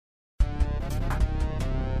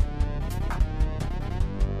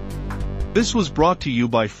This was brought to you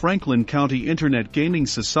by Franklin County Internet Gaming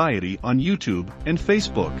Society on YouTube and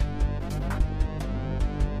Facebook.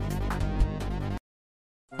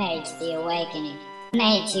 Mage the Awakening.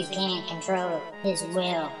 Mage who can't control his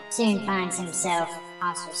will soon finds himself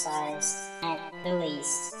ostracized, at the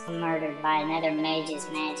least, murdered by another mage's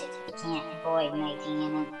magic. He can't avoid making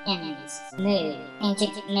an enemy's move.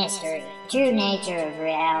 Ancient mystery. True nature of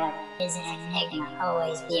reality is an enigma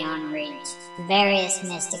always beyond reach. Various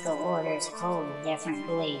mystical orders hold different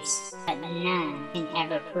beliefs, but none can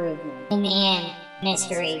ever prove them. In the end,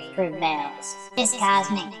 mystery prevails. This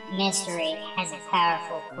cosmic mystery has a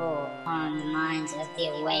powerful pull on the minds of the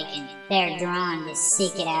awakened. They are drawn to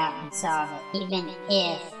seek it out and solve it, even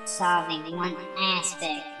if solving one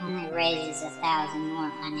aspect only raises 1,000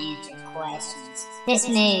 more unanswered questions. This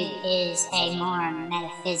mood is a more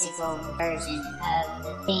metaphysical version of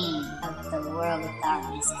the theme of the world of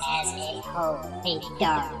darkness as a whole, a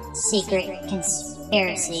dark, secret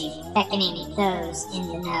conspiracy beckoning those in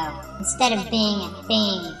the know. Instead of being a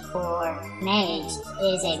theme for Mage,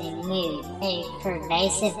 is a mood, a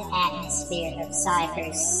pervasive atmosphere of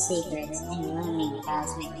ciphers, secrets, and looming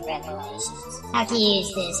cosmic revelations. How to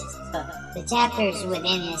use this book. The chapters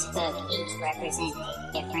within this book each represent a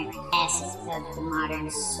different facet of the modern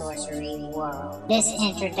sorcery world. This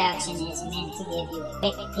introduction is meant to give you a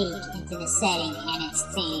quick peek into the setting and its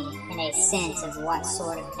theme, and a sense of what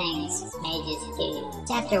sort of things mages do.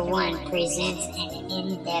 Chapter 1 presents an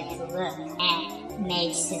in-depth look at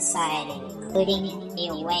Mage society, including the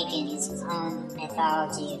Awakened's own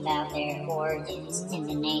mythology about their origins and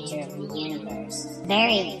the nature of the universe. The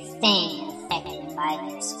very thing affected by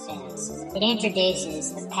their spells. It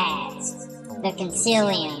introduces the paths, the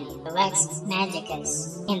Concilium, the Lex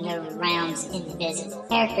Magicus, and the realms invisible.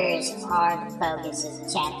 Characters are the focus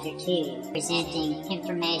of Chapter 2, presenting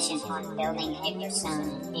information on building a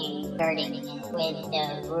persona and girding it with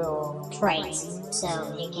the rule traits, so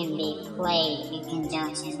it can be played in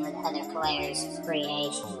conjunction with other players'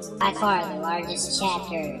 creations. By far the largest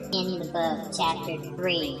chapter in the book, Chapter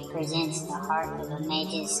 3, presents the heart of a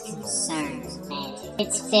mage's concerns, magic.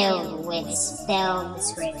 It's filled with spell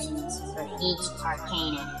descriptions for each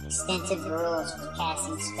arcana, extensive rules for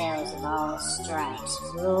casting spells of all stripes,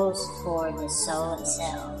 rules for the soul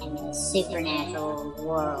itself, and the supernatural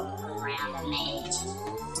world around a mage.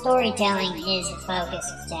 Storytelling is the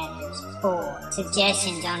focus of chapters 4.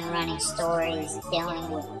 Suggestions on running stories, dealing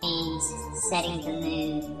with themes, setting the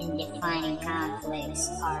mood, and defining conflicts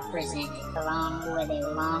are presented, along with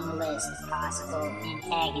a long list of possible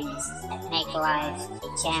antagonists that make life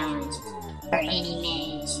a challenge for any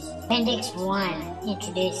mage. Appendix 1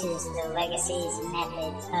 introduces the legacy's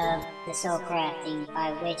method of the soul crafting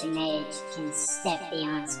by which a mage can step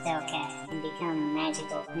beyond spellcasting and become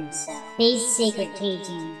magical himself. These secret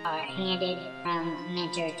teachings are handed from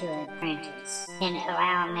mentor to apprentice and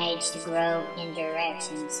allow a mage to grow in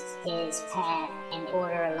directions his path and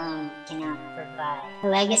order alone cannot provide. The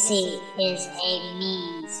legacy is a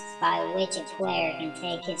means by which a player can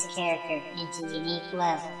take his character into unique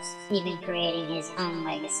levels, even creating his own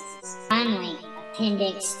legacies. Finally,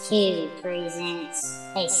 Appendix 2 presents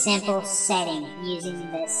a simple setting using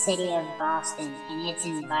the city of Boston and its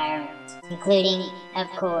environment, including, of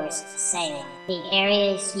course, Salem. The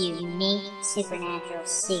area's unique supernatural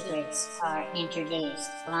secrets are introduced,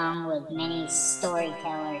 along with many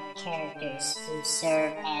storyteller characters who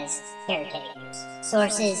serve as caretakers.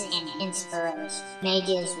 Sources and inspiration: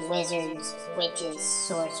 mages, wizards, witches,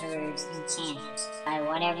 sorcerers, enchanters, by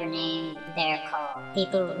whatever name they're called.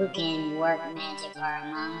 People who can work magic are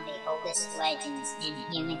among the oldest legends in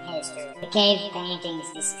human history. The cave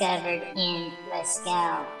paintings discovered in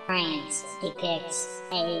Lascaux, France, depicts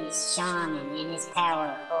a shaman and his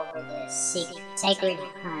power over the sacred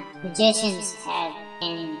hunt. Magicians have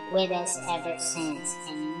been with us ever since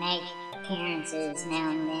and make appearances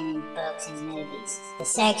now and then in books and movies. The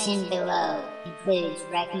section below includes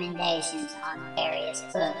recommendations on various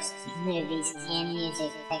books, movies, and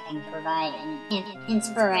music that can provide an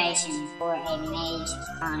inspiration for a mage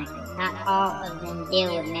chronicle. Not all of them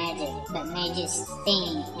deal with magic, but mage's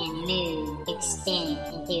theme and mood extend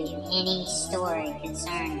into any story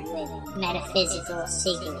concerned with metaphysical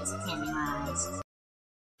secrets and lies.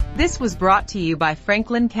 This was brought to you by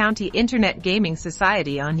Franklin County Internet Gaming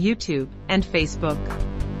Society on YouTube and Facebook,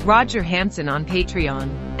 Roger Hansen on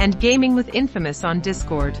Patreon, and Gaming with Infamous on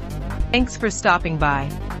Discord. Thanks for stopping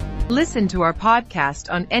by. Listen to our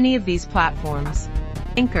podcast on any of these platforms: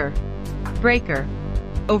 Anchor, Breaker,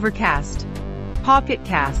 Overcast, Pocket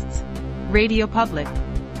Casts, Radio Public,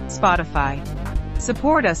 Spotify.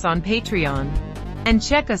 Support us on Patreon, and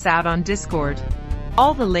check us out on Discord.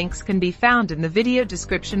 All the links can be found in the video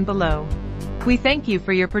description below. We thank you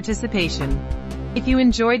for your participation. If you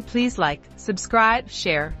enjoyed, please like, subscribe,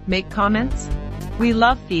 share, make comments. We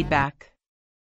love feedback.